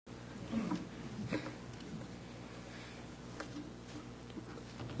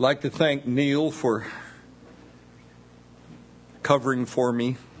like to thank Neil for covering for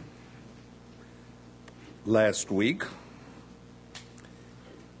me last week.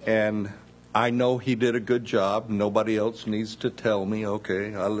 And I know he did a good job. Nobody else needs to tell me.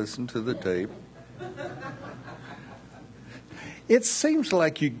 Okay, I listened to the tape. It seems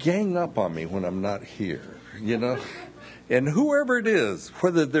like you gang up on me when I'm not here, you know? And whoever it is,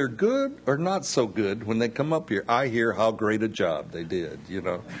 whether they're good or not so good, when they come up here, I hear how great a job they did, you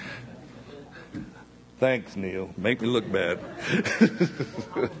know? Thanks, Neil. Make me look bad.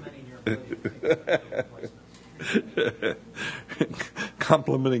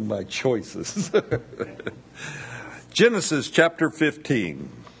 Complimenting my choices. Genesis chapter 15.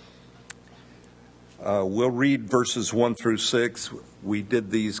 We'll read verses 1 through 6. We did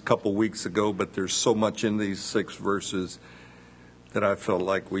these a couple weeks ago, but there's so much in these 6 verses that I felt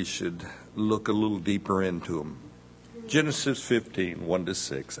like we should look a little deeper into them. Genesis 15, 1 to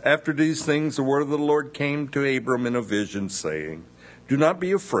 6. After these things, the word of the Lord came to Abram in a vision, saying, "Do not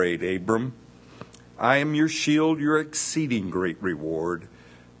be afraid, Abram. I am your shield, your exceeding great reward."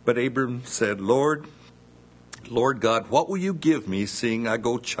 But Abram said, Lord God, what will you give me, seeing I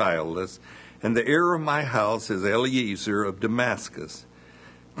go childless, and the heir of my house is Eliezer of Damascus?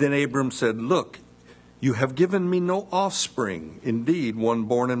 Then Abram said, Look, you have given me no offspring. Indeed, one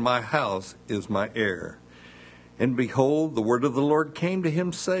born in my house is my heir. And behold, the word of the Lord came to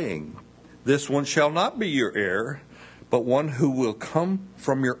him, saying, This one shall not be your heir, but one who will come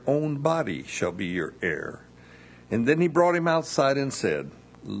from your own body shall be your heir. And then he brought him outside and said,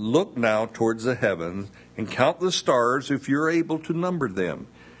 Look now towards the heavens, and count the stars, if you are able to number them.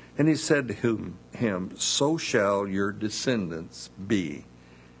 And he said to him, So shall your descendants be.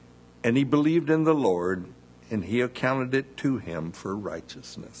 And he believed in the Lord, and he accounted it to him for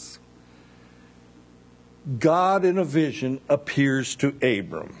righteousness. God in a vision appears to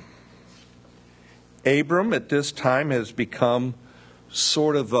Abram. Abram at this time has become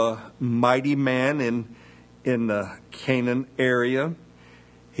sort of a mighty man in the Canaan area.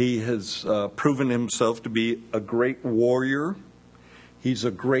 He has proven himself to be a great warrior. He's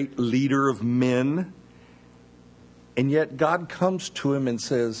a great leader of men. And yet God comes to him and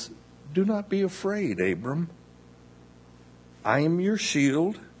says, Do not be afraid, Abram. I am your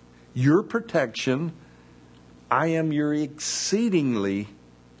shield, your protection. I am your exceedingly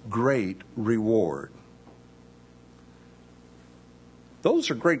great reward.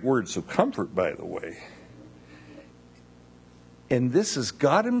 Those are great words of comfort, by the way. And this is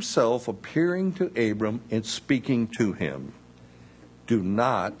God himself appearing to Abram and speaking to him. Do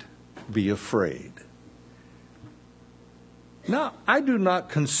not be afraid. Now, I do not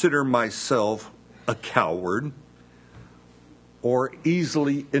consider myself a coward or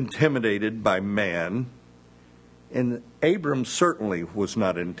easily intimidated by man. And Abram certainly was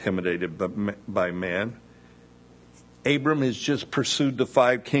not intimidated by man. Abram has just pursued the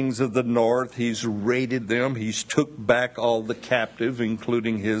 5 kings of the north. He's raided them. He's took back all the captive,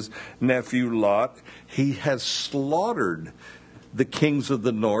 including his nephew Lot. He has slaughtered the kings of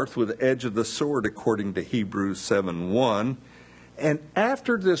the north with the edge of the sword, according to Hebrews 7:1. And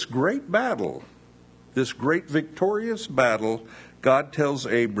after this great battle, this great victorious battle, God tells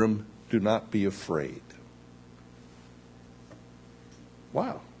Abram, do not be afraid.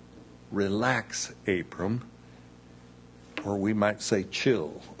 Wow. Relax, Abram. Or we might say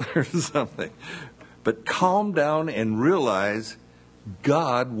chill or something. But calm down and realize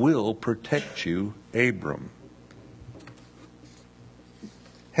God will protect you, Abram.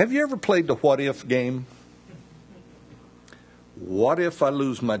 Have you ever played the what if game? What if I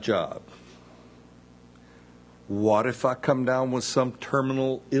lose my job? What if I come down with some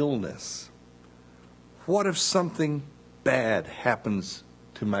terminal illness? What if something bad happens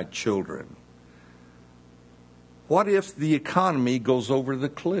to my children? What if the economy goes over the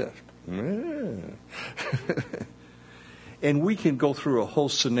cliff? And we can go through a whole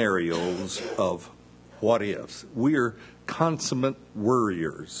scenarios of what ifs. We are consummate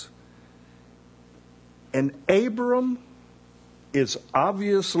worriers. And Abram is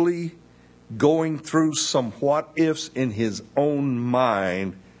obviously going through some what ifs in his own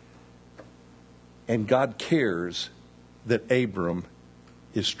mind. And God cares that Abram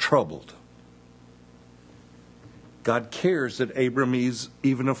is troubled. God cares that Abram is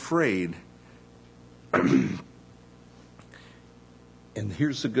even afraid. And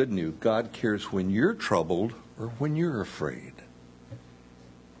here's the good news. God cares when you're troubled or when you're afraid.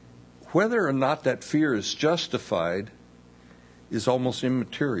 Whether or not that fear is justified is almost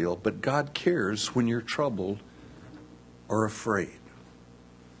immaterial, but God cares when you're troubled or afraid.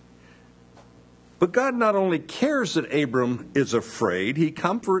 But God not only cares that Abram is afraid, he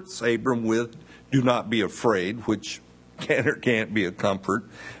comforts Abram with, do not be afraid, which can or can't be a comfort.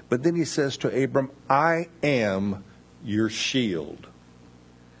 But then he says to Abram, I am your shield.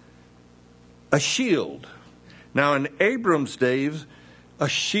 A shield. Now in Abram's days, a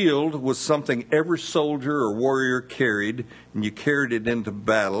shield was something every soldier or warrior carried, and you carried it into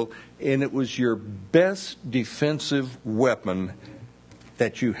battle, and it was your best defensive weapon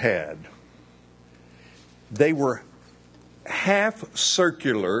that you had. They were half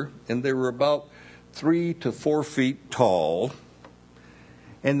circular, and they were about 3 to 4 feet tall,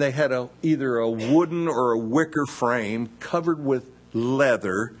 and they had either a wooden or a wicker frame covered with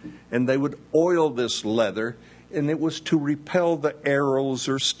leather, and they would oil this leather, and it was to repel the arrows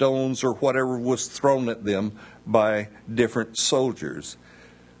or stones or whatever was thrown at them by different soldiers.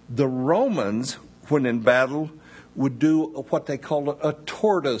 The Romans, when in battle, would do what they called a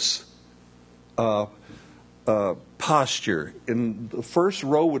tortoise posture. And the first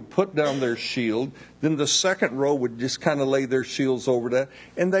row would put down their shield, then the second row would just kind of lay their shields over that,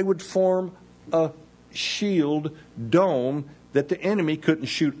 and they would form a shield dome that the enemy couldn't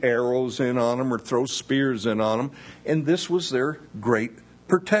shoot arrows in on them or throw spears in on them, and this was their great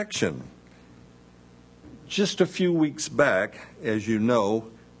protection. Just a few weeks back, as you know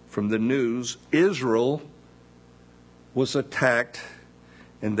from the news, Israel was attacked,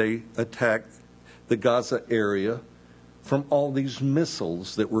 and they attacked the Gaza area from all these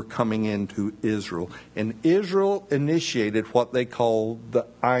missiles that were coming into Israel. And Israel initiated what they call the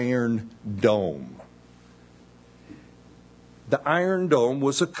Iron Dome. The Iron Dome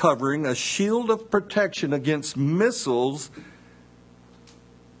was a covering, a shield of protection against missiles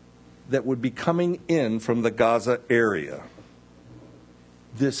that would be coming in from the Gaza area.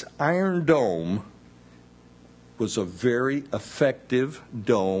 This Iron Dome was a very effective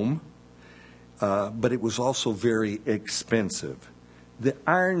dome, but it was also very expensive. The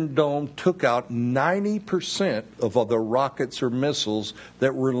Iron Dome took out 90% of all the rockets or missiles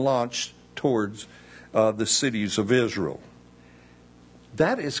that were launched towards the cities of Israel.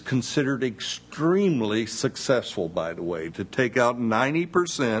 That is considered extremely successful, by the way, to take out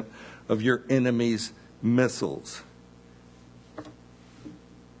 90% of your enemy's missiles.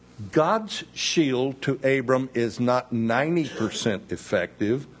 God's shield to Abram is not 90%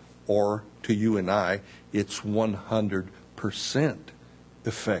 effective, or to you and I, it's 100%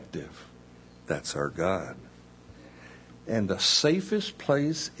 effective. That's our God. And the safest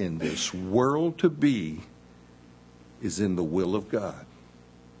place in this world to be is in the will of God.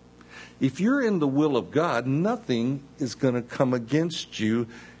 If you're in the will of God, nothing is going to come against you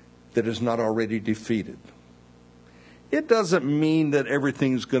that is not already defeated. It doesn't mean that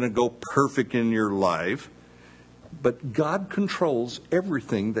everything's going to go perfect in your life, but God controls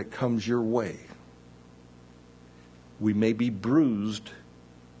everything that comes your way. We may be bruised,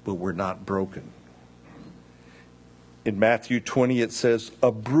 but we're not broken. In Matthew 20, it says,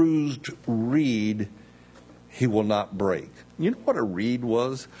 a bruised reed he will not break. You know what a reed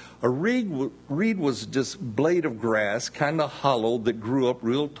was? A reed was just blade of grass, kind of hollow, that grew up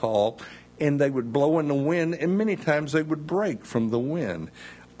real tall, and they would blow in the wind, and many times they would break from the wind.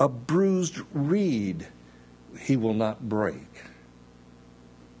 A bruised reed he will not break.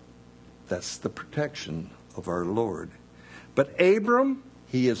 That's the protection of our Lord. But Abram,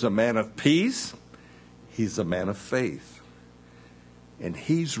 he is a man of peace. He's a man of faith. And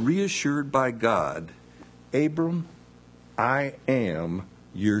he's reassured by God, Abram, I am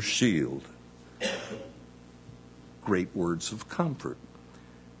your shield. Great words of comfort.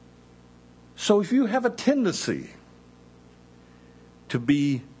 So if you have a tendency to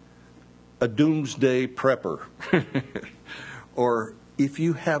be a doomsday prepper, or if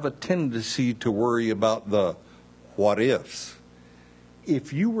you have a tendency to worry about the what ifs,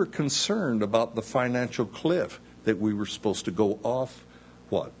 if you were concerned about the financial cliff that we were supposed to go off,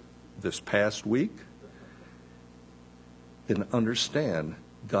 this past week, then understand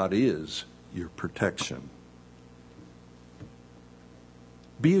God is your protection.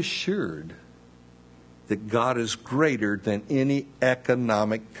 Be assured that God is greater than any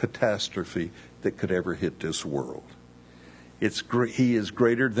economic catastrophe that could ever hit this world. He is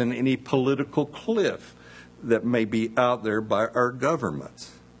greater than any political cliff that may be out there by our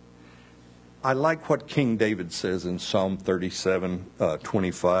governments. I like what King David says in Psalm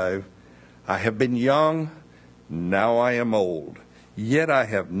 37:25. I have been young, now I am old, yet I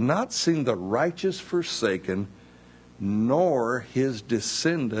have not seen the righteous forsaken, nor his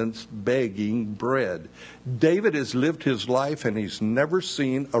descendants begging bread. David has lived his life and he's never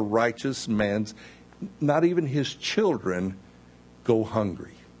seen a righteous man's, not even his children, go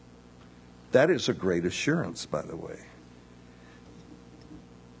hungry. That is a great assurance, by the way.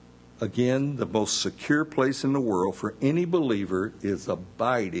 Again, the most secure place in the world for any believer is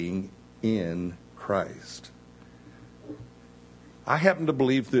abiding in Christ. I happen to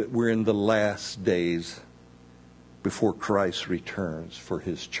believe that we're in the last days before Christ returns for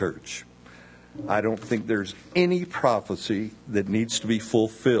his church. I don't think there's any prophecy that needs to be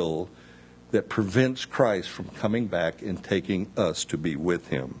fulfilled that prevents Christ from coming back and taking us to be with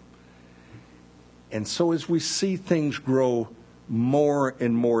him. And so as we see things grow more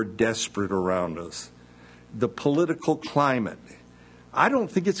and more desperate around us, the political climate, I don't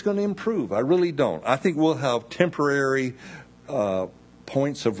think it's going to improve. I really don't. I think we'll have temporary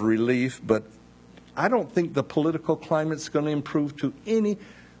points of relief, but I don't think the political climate's going to improve to any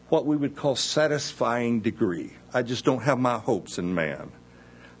what we would call satisfying degree. I just don't have my hopes in man.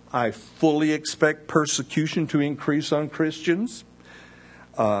 I fully expect persecution to increase on Christians,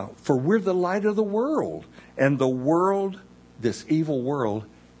 for we're the light of the world. And the world, this evil world,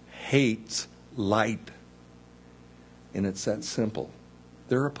 hates light. And it's that simple.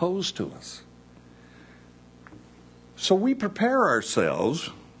 They're opposed to us. So we prepare ourselves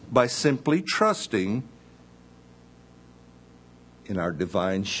by simply trusting in our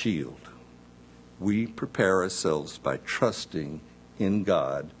divine shield. We prepare ourselves by trusting in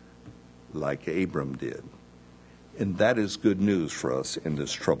God like Abram did. And that is good news for us in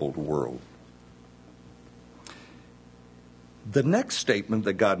this troubled world. The next statement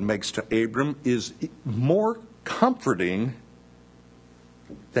that God makes to Abram is more comforting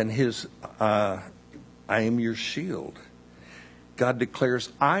than his, I am your shield. God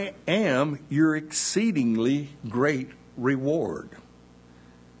declares, I am your exceedingly great reward.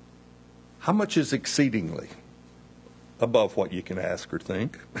 How much is exceedingly? Above what you can ask or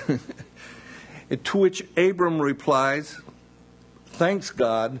think. To which Abram replies, thanks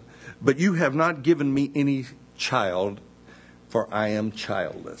God, but you have not given me any child, for I am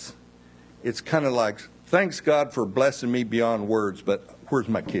childless. It's kind of like, thanks God for blessing me beyond words, but where's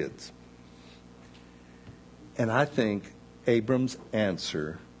my kids? And I think Abram's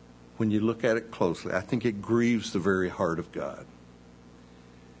answer, when you look at it closely, I think it grieves the very heart of God.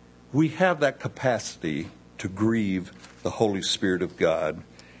 We have that capacity to grieve the Holy Spirit of God,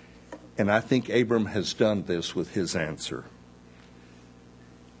 and I think Abram has done this with his answer.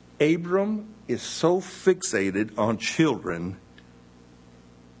 Abram is so fixated on children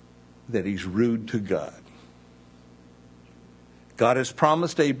that he's rude to God. God has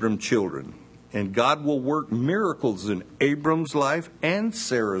promised Abram children, and God will work miracles in Abram's life and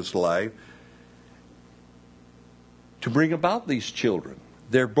Sarah's life to bring about these children.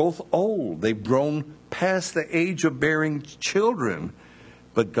 They're both old. They've grown past the age of bearing children,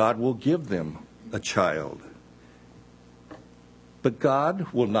 but God will give them a child. But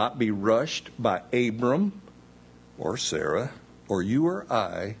God will not be rushed by Abram or Sarah or you or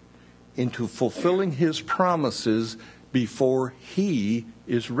I into fulfilling his promises before he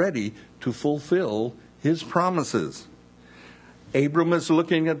is ready to fulfill his promises. Abram is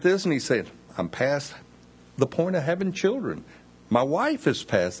looking at this and he's saying, I'm past the point of having children. My wife is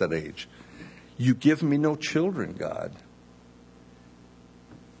past that age. You give me no children, God.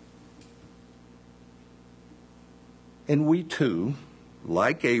 And we too,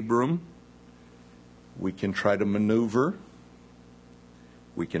 like Abram, we can try to maneuver,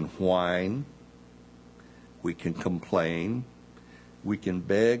 we can whine, we can complain, we can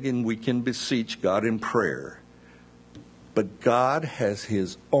beg, and we can beseech God in prayer. But God has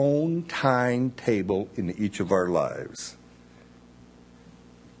his own timetable in each of our lives.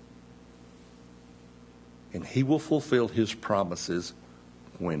 And he will fulfill his promises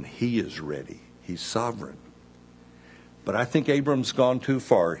when he is ready. He's sovereign. But I think Abram's gone too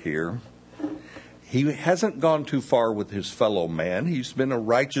far here. He hasn't gone too far with his fellow man. He's been a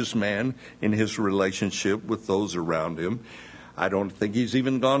righteous man in his relationship with those around him. I don't think he's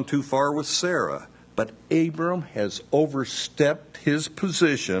even gone too far with Sarah. But Abram has overstepped his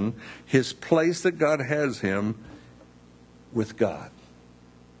position, his place that God has him with God.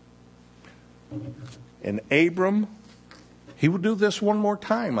 And Abram, he will do this one more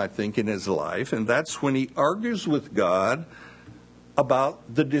time, I think, in his life, and that's when he argues with God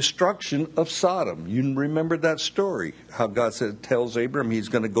about the destruction of Sodom. You remember that story, how God tells Abram he's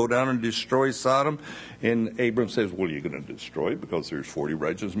going to go down and destroy Sodom, and Abram says, well, you're going to destroy it because there's 40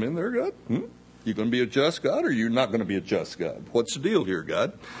 righteous men there, God? You're going to be a just God, or you're not going to be a just God? What's the deal here,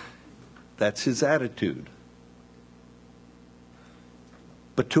 God? That's his attitude.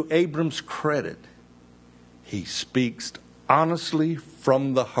 But to Abram's credit, he speaks honestly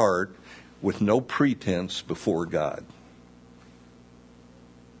from the heart with no pretense before God.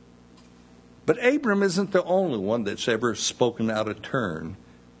 But Abram isn't the only one that's ever spoken out of turn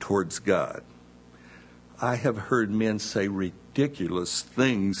towards God. I have heard men say ridiculous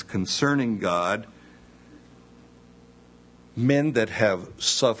things concerning God, men that have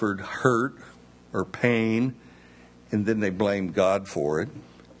suffered hurt or pain, and then they blame God for it.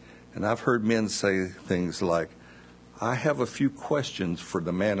 And I've heard men say things like, I have a few questions for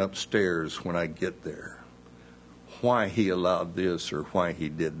the man upstairs when I get there. Why he allowed this or why he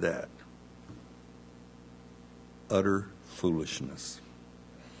did that. Utter foolishness.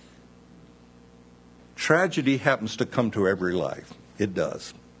 Tragedy happens to come to every life. It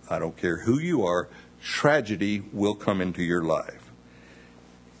does. I don't care who you are, tragedy will come into your life.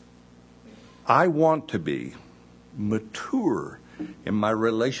 I want to be mature in my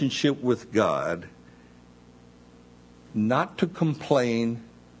relationship with God, not to complain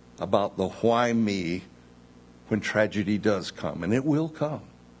about the why me when tragedy does come. And it will come.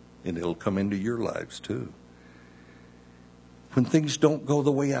 And it'll come into your lives too. When things don't go the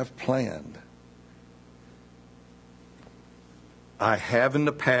way I've planned. I have in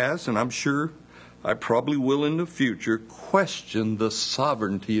the past, and I'm sure I probably will in the future, question the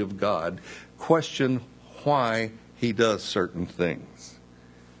sovereignty of God, question why he does certain things,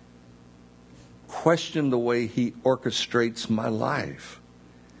 question the way he orchestrates my life,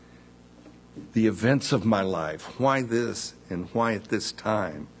 the events of my life, why this and why at this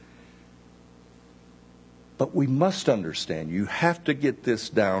time. But we must understand, you have to get this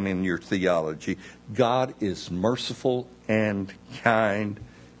down in your theology. God is merciful and kind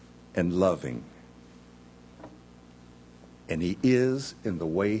and loving. And he is in the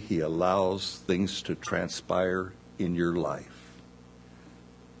way he allows things to transpire in your life.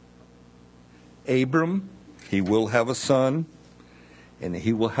 Abram, he will have a son, and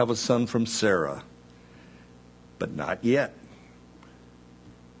he will have a son from Sarah. But not yet.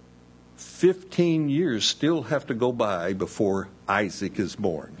 15 years still have to go by before Isaac is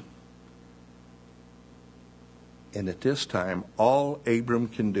born. And at this time, all Abram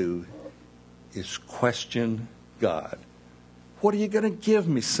can do is question God. What are you going to give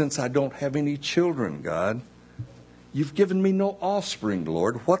me since I don't have any children, God? You've given me no offspring,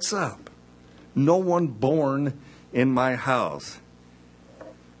 Lord. What's up? No one born in my house.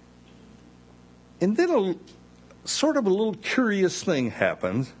 And then a little curious thing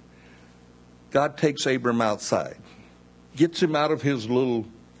happens. God takes Abram outside, gets him out of his little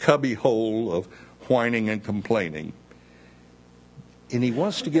cubby hole of whining and complaining. And he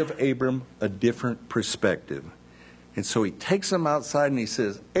wants to give Abram a different perspective. And so he takes him outside and he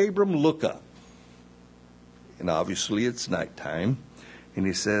says, Abram, look up. And obviously it's nighttime. And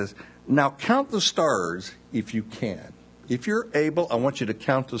he says, now count the stars if you can. If you're able, I want you to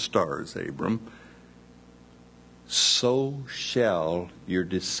count the stars, Abram. So shall your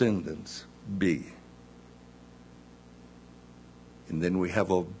descendants be. And then we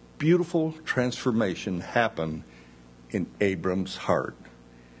have a beautiful transformation happen in Abram's heart.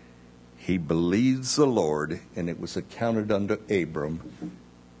 He believes the Lord, and it was accounted unto Abram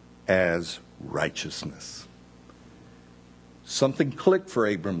as righteousness. Something clicked for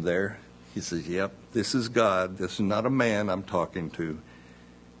Abram there. He says, yep, this is God. This is not a man I'm talking to.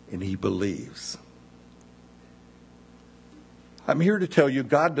 And he believes. I'm here to tell you,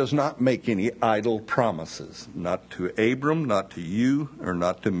 God does not make any idle promises. Not to Abram, not to you, or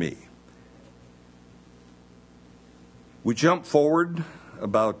not to me. We jump forward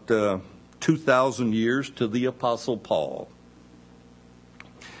about 2,000 years to the Apostle Paul.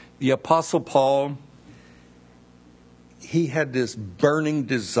 The Apostle Paul, he had this burning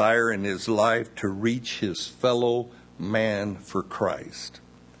desire in his life to reach his fellow man for Christ.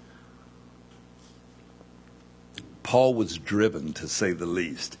 Paul was driven, to say the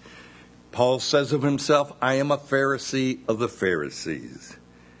least. Paul says of himself, I am a Pharisee of the Pharisees.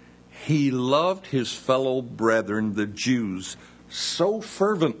 He loved his fellow brethren, the Jews, so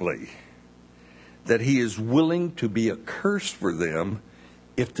fervently that he is willing to be accursed for them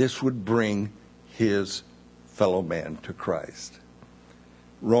if this would bring his fellow man to Christ.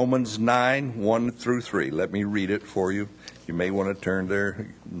 Romans 9, 1 through 3. Let me read it for you. You may want to turn there,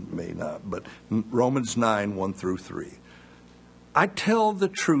 you may not. But Romans 9, 1 through 3. I tell the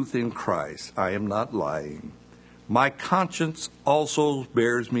truth in Christ. I am not lying. My conscience also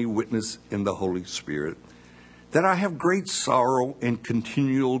bears me witness in the Holy Spirit that I have great sorrow and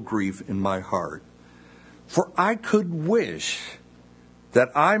continual grief in my heart. For I could wish that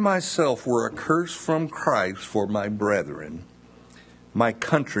I myself were accursed from Christ for my brethren, my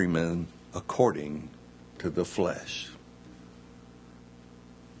countrymen according to the flesh.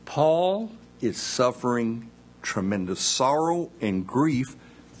 Paul is suffering tremendous sorrow and grief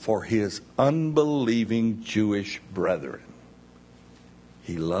for his unbelieving Jewish brethren.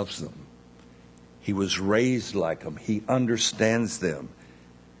 He loves them. He was raised like them. He understands them.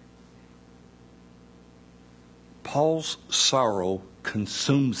 Paul's sorrow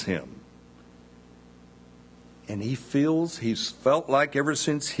consumes him. And he's felt like ever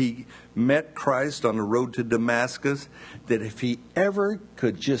since he met Christ on the road to Damascus, that if he ever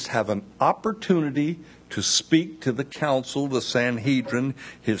could just have an opportunity to speak to the council, the Sanhedrin,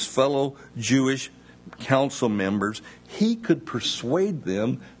 his fellow Jewish council members, he could persuade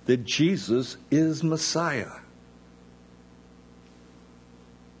them that Jesus is Messiah.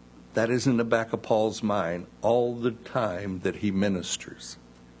 That is in the back of Paul's mind all the time that he ministers.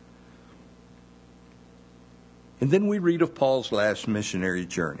 And then we read of Paul's last missionary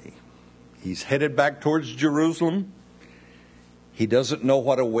journey. He's headed back towards Jerusalem. He doesn't know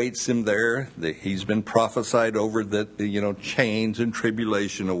what awaits him there. He's been prophesied over that, chains and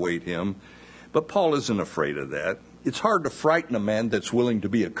tribulation await him. But Paul isn't afraid of that. It's hard to frighten a man that's willing to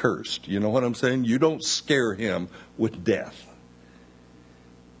be accursed. You know what I'm saying? You don't scare him with death.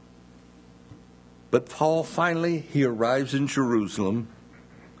 But Paul finally, he arrives in Jerusalem.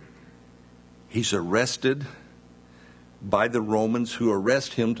 He's arrested by the Romans, who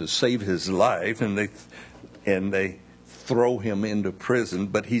arrest him to save his life, and they throw him into prison.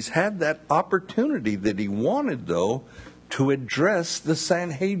 But he's had that opportunity that he wanted, though, to address the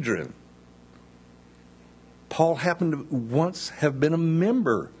Sanhedrin. Paul happened to once have been a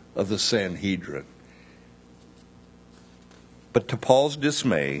member of the Sanhedrin. But to Paul's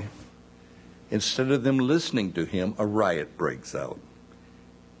dismay, instead of them listening to him, a riot breaks out.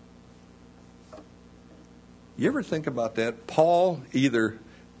 You ever think about that? Paul either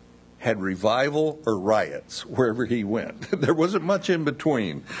had revival or riots wherever he went. There wasn't much in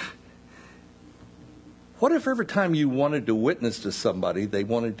between. What if every time you wanted to witness to somebody, they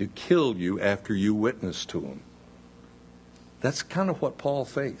wanted to kill you after you witnessed to them? That's kind of what Paul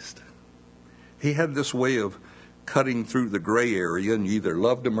faced. He had this way of cutting through the gray area, and you either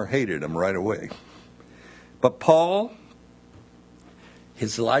loved him or hated him right away. But Paul,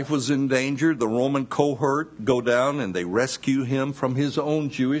 his life was in danger. The Roman cohort go down and they rescue him from his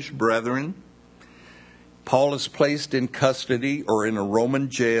own Jewish brethren. Paul is placed in custody or in a Roman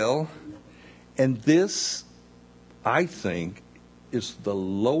jail. And this, I think, is the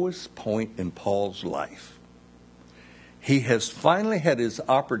lowest point in Paul's life. He has finally had his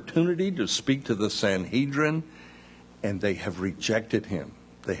opportunity to speak to the Sanhedrin, and they have rejected him.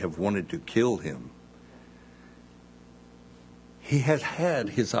 They have wanted to kill him. He had had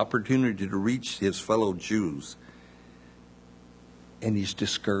his opportunity to reach his fellow Jews, and he's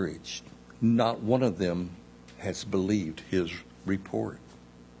discouraged. Not one of them has believed his report.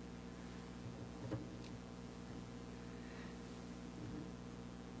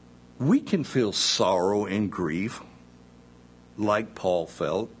 We can feel sorrow and grief, like Paul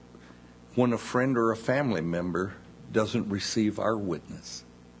felt, when a friend or a family member doesn't receive our witness.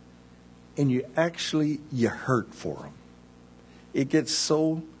 And you hurt for them. It gets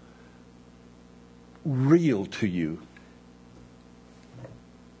so real to you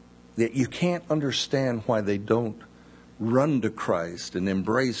that you can't understand why they don't run to Christ and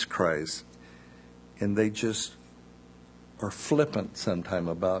embrace Christ, and they just are flippant sometime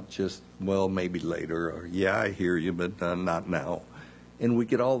about just, well, maybe later, or yeah, I hear you, but not now. And we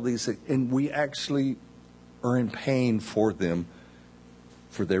get all these, and we actually are in pain for them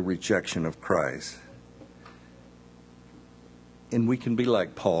for their rejection of Christ. And we can be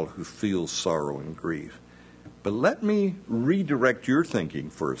like Paul, who feels sorrow and grief. But let me redirect your thinking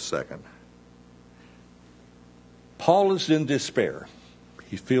for a second. Paul is in despair.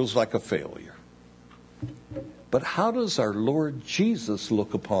 He feels like a failure. But how does our Lord Jesus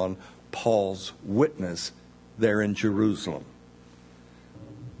look upon Paul's witness there in Jerusalem?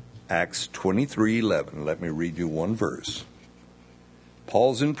 Acts 23:11. Let me read you one verse.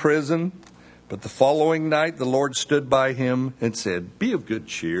 Paul's in prison. But the following night, the Lord stood by him and said, "Be of good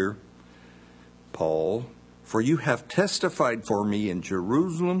cheer, Paul, for you have testified for me in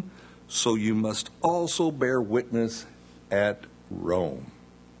Jerusalem, so you must also bear witness at Rome."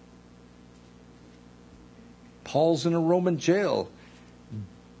 Paul's in a Roman jail.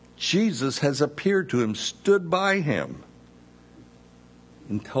 Jesus has appeared to him, stood by him,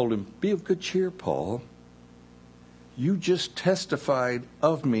 and told him, "Be of good cheer, Paul. You just testified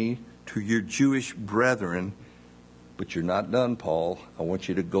of me to your Jewish brethren, but you're not done, Paul. I want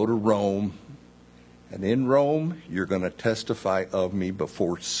you to go to Rome, and in Rome, you're going to testify of me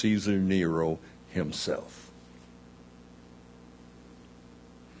before Caesar Nero himself."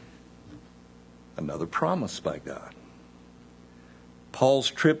 Another promise by God. Paul's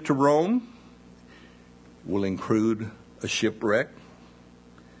trip to Rome will include a shipwreck,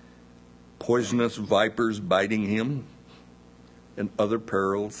 poisonous vipers biting him, and other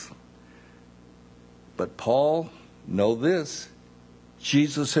perils. But Paul, know this,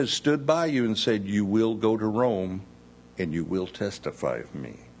 Jesus has stood by you and said, you will go to Rome and you will testify of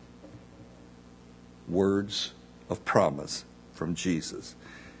me. Words of promise from Jesus.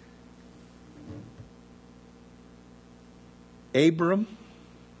 Abram,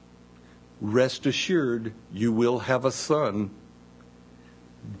 rest assured you will have a son.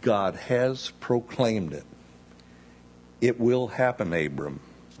 God has proclaimed it. It will happen, Abram.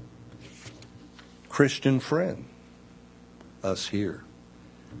 Christian friend, us here,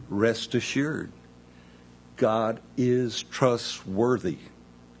 rest assured, God is trustworthy.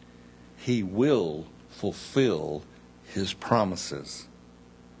 He will fulfill his promises.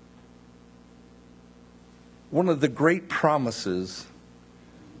 One of the great promises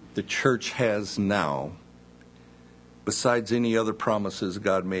the church has now, besides any other promises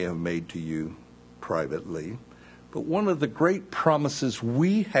God may have made to you privately, but one of the great promises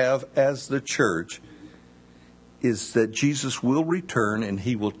we have as the church is that Jesus will return and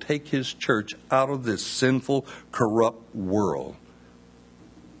he will take his church out of this sinful, corrupt world.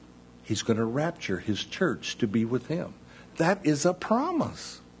 He's going to rapture his church to be with him. That is a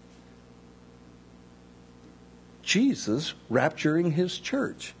promise. Jesus rapturing his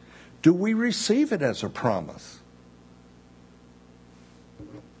church. Do we receive it as a promise?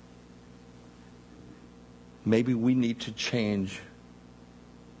 Maybe we need to change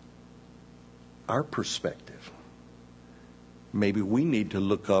our perspective. Maybe we need to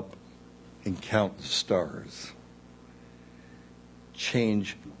look up and count the stars.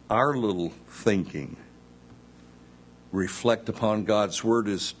 Change our little thinking. Reflect upon God's word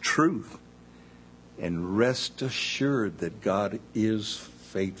as truth. And rest assured that God is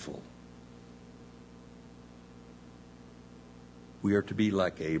faithful. We are to be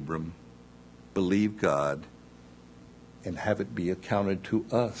like Abram, believe God, and have it be accounted to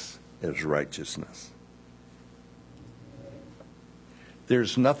us as righteousness.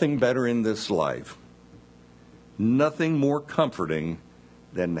 There's nothing better in this life, nothing more comforting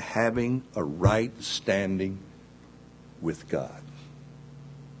than having a right standing with God.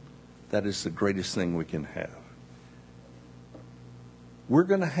 That is the greatest thing we can have. We're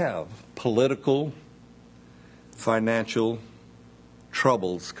going to have political, financial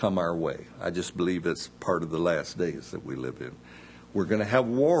troubles come our way. I just believe it's part of the last days that we live in. We're going to have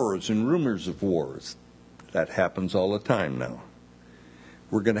wars and rumors of wars. That happens all the time now.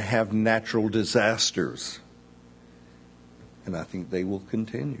 We're going to have natural disasters. And I think they will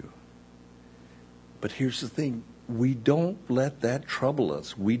continue. But here's the thing. We don't let that trouble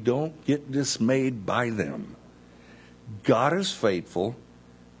us. We don't get dismayed by them. God is faithful.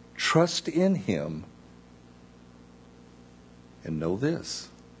 Trust in him. And know this.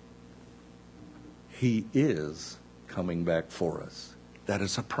 He is coming back for us. That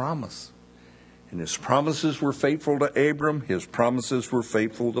is a promise. And his promises were faithful to Abram. His promises were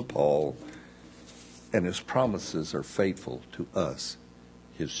faithful to Paul. And his promises are faithful to us,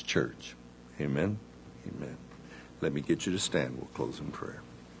 his church. Amen. Amen. Let me get you to stand. We'll close in prayer.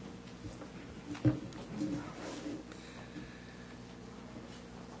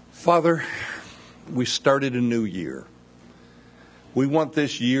 Father, we started a new year. We want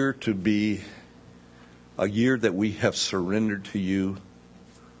this year to be a year that we have surrendered to you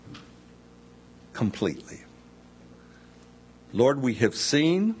completely. Lord, we have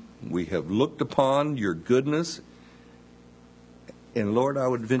seen, we have looked upon your goodness. And Lord, I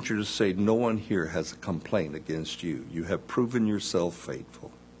would venture to say no one here has a complaint against you. You have proven yourself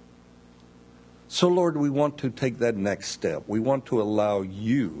faithful. So Lord, we want to take that next step. We want to allow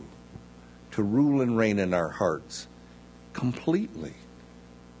you to rule and reign in our hearts completely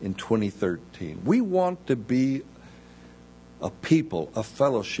in 2013. We want to be a people, a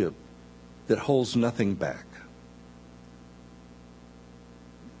fellowship that holds nothing back.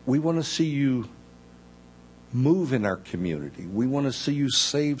 We want to see you move in our community. We want to see you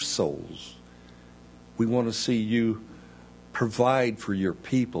save souls. We want to see you provide for your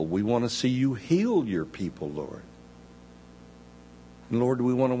people. We want to see you heal your people, Lord. And Lord,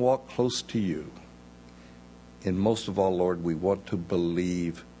 we want to walk close to you. And most of all, Lord, we want to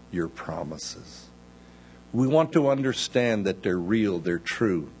believe your promises. We want to understand that they're real, they're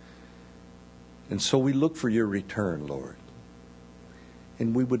true. And so we look for your return, Lord.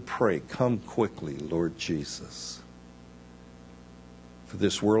 And we would pray, come quickly, Lord Jesus. For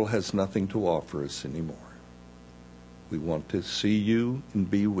this world has nothing to offer us anymore. We want to see you and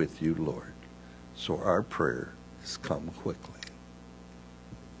be with you, Lord. So our prayer is come quickly.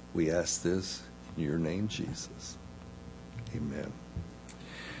 We ask this in your name, Jesus. Amen.